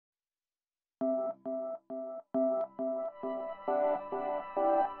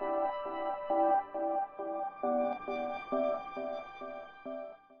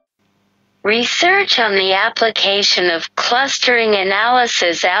Research on the application of clustering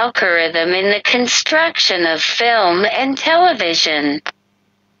analysis algorithm in the construction of film and television.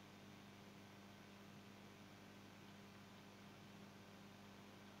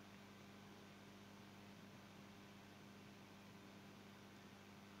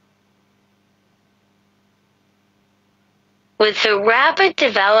 With the rapid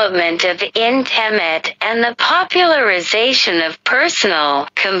development of Internet and the popularization of personal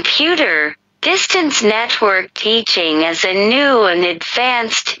computer distance network teaching as a new and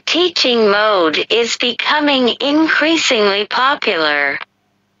advanced teaching mode is becoming increasingly popular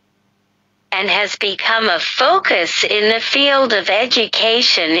and has become a focus in the field of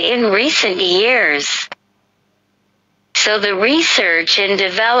education in recent years. So the research and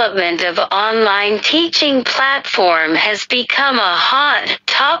development of online teaching platform has become a hot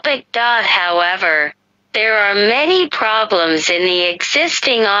topic. However, there are many problems in the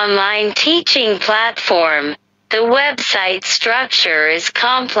existing online teaching platform. The website structure is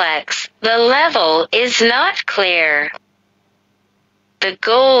complex, the level is not clear. The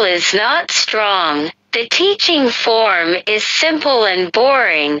goal is not strong, the teaching form is simple and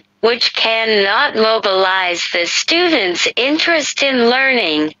boring, which cannot mobilize the students' interest in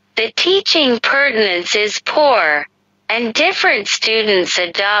learning, the teaching pertinence is poor, and different students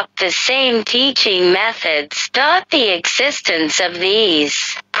adopt the same teaching methods. The existence of these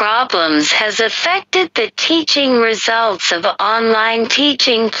problems has affected the teaching results of online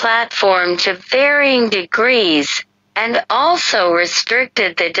teaching platform to varying degrees, and also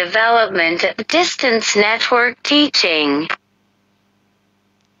restricted the development of distance network teaching.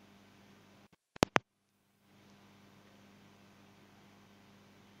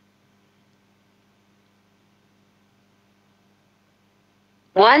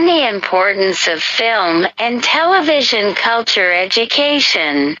 One, the importance of film and television culture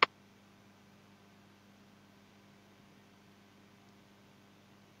education.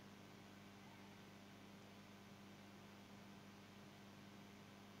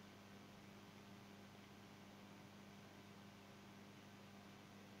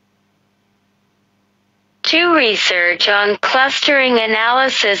 Two, research on clustering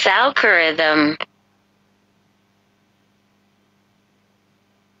analysis algorithm.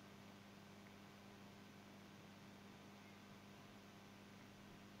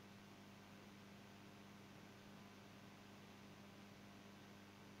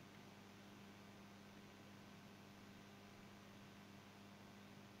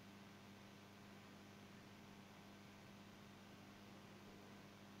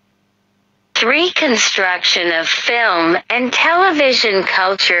 Three, construction of film and television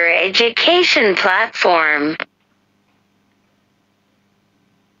culture education platform.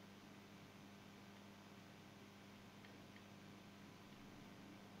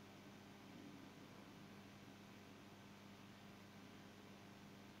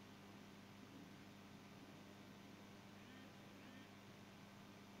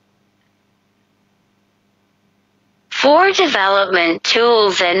 Four, development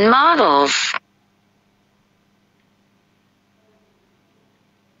tools and models.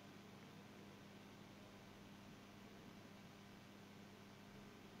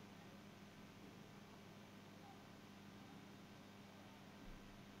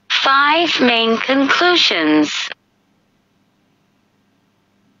 Five, main conclusions.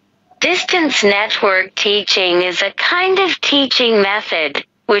 Distance network teaching is a kind of teaching method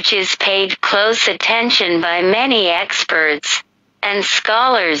which is paid close attention by many experts and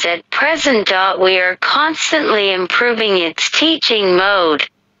scholars at present. We are constantly improving its teaching mode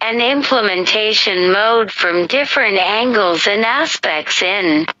and implementation mode from different angles and aspects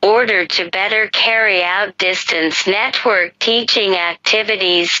in order to better carry out distance network teaching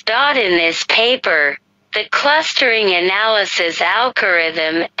activities. In this paper, the clustering analysis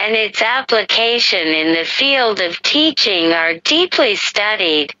algorithm and its application in the field of teaching are deeply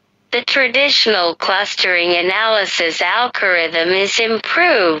studied. The traditional clustering analysis algorithm is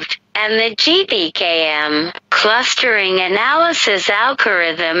improved, and the GBKM clustering analysis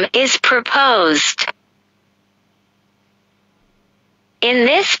algorithm is proposed. In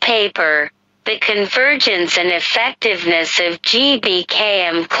this paper, the convergence and effectiveness of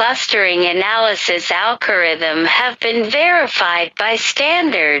GBKM clustering analysis algorithm have been verified by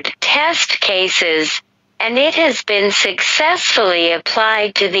standard test cases, and it has been successfully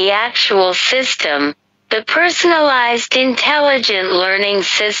applied to the actual system, the personalized intelligent learning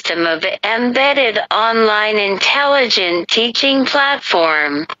system of embedded online intelligent teaching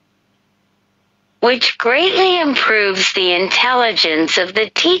platform, which greatly improves the intelligence of the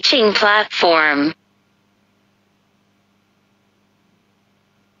teaching platform.